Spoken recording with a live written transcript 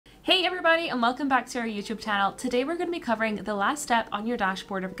Hey everybody, and welcome back to our YouTube channel. Today we're going to be covering the last step on your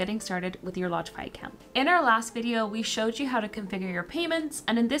dashboard of getting started with your Lodgify account. In our last video, we showed you how to configure your payments,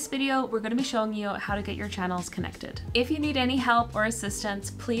 and in this video, we're going to be showing you how to get your channels connected. If you need any help or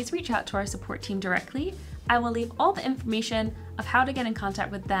assistance, please reach out to our support team directly. I will leave all the information of how to get in contact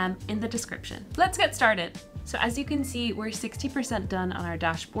with them in the description. Let's get started. So as you can see, we're 60% done on our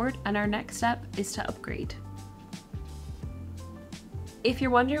dashboard, and our next step is to upgrade. If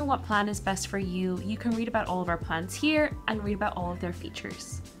you're wondering what plan is best for you, you can read about all of our plans here and read about all of their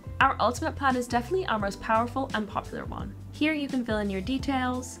features. Our Ultimate plan is definitely our most powerful and popular one. Here you can fill in your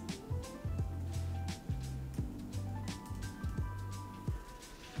details,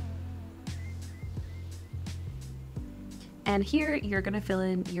 and here you're going to fill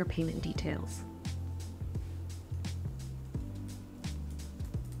in your payment details.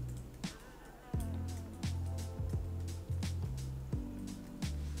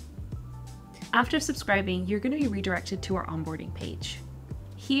 After subscribing, you're going to be redirected to our onboarding page.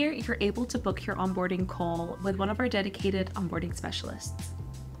 Here, you're able to book your onboarding call with one of our dedicated onboarding specialists.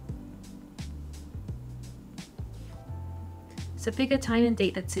 So pick a time and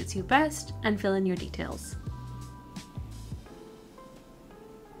date that suits you best and fill in your details.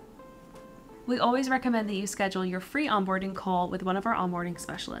 We always recommend that you schedule your free onboarding call with one of our onboarding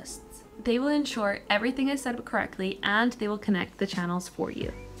specialists. They will ensure everything is set up correctly and they will connect the channels for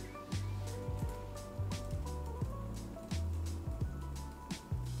you.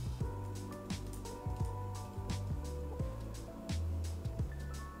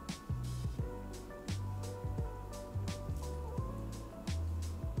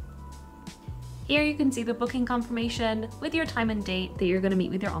 Here you can see the booking confirmation with your time and date that you're going to meet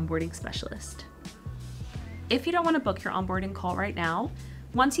with your onboarding specialist. If you don't want to book your onboarding call right now,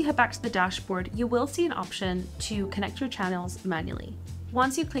 once you head back to the dashboard, you will see an option to connect your channels manually.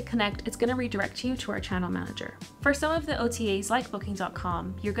 Once you click connect, it's going to redirect you to our channel manager. For some of the OTAs like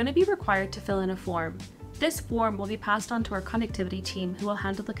booking.com, you're going to be required to fill in a form. This form will be passed on to our connectivity team who will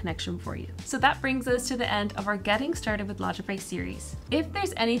handle the connection for you. So that brings us to the end of our Getting Started with Lodgify series. If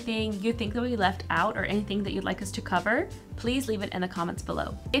there's anything you think that we left out or anything that you'd like us to cover, please leave it in the comments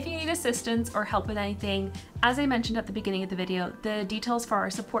below. If you need assistance or help with anything, as I mentioned at the beginning of the video, the details for our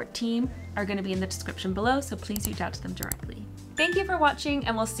support team are going to be in the description below, so please reach out to them directly. Thank you for watching,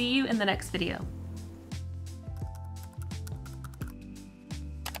 and we'll see you in the next video.